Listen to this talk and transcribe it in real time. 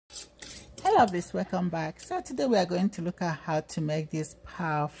Hey lovelies, welcome back. So today we are going to look at how to make this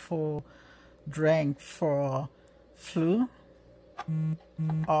powerful drink for flu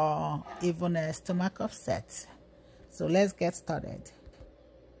or even a stomach upset. So let's get started.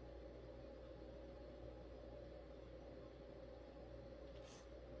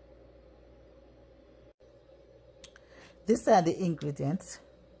 These are the ingredients: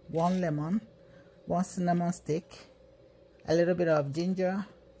 1 lemon, 1 cinnamon stick, a little bit of ginger,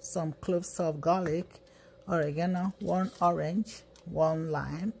 some cloves of garlic, oregano, 1 orange, 1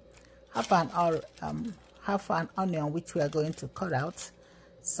 lime, half an onion which we are going to cut out,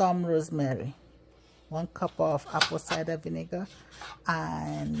 some rosemary, 1 cup of apple cider vinegar,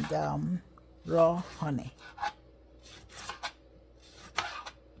 and raw honey.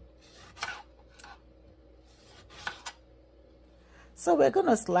 So we're going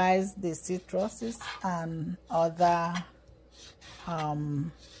to slice the citruses and other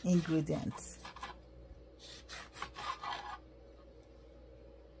ingredients.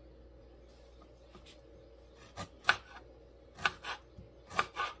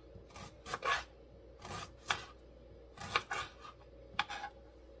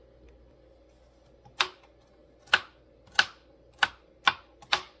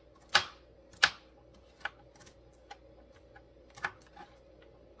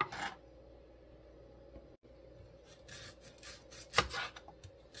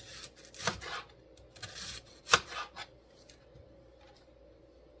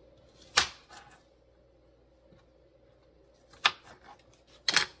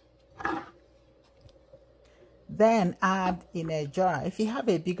 Then add in a jar. If you have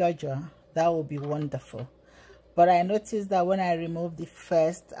a bigger jar, that would be wonderful. But I noticed that when I remove the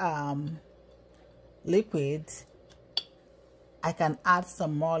first liquid, I can add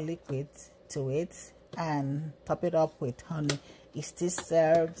some more liquid to it and top it up with honey. It still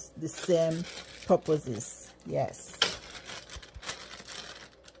serves the same purposes. Yes.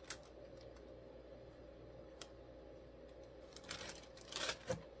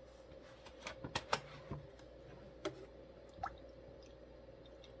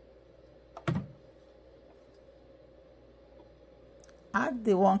 Add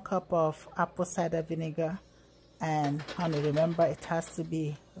the 1 cup of apple cider vinegar and honey. Remember, it has to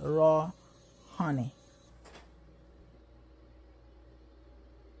be raw honey.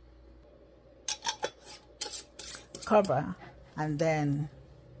 Cover and then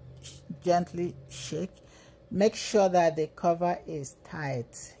gently shake. Make sure that the cover is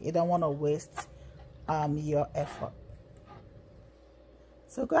tight. You don't want to waste your effort.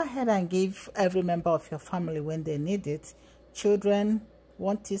 So go ahead and give every member of your family when they need it. Children,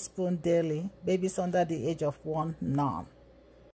 1 teaspoon daily. Babies under the age of 1, none.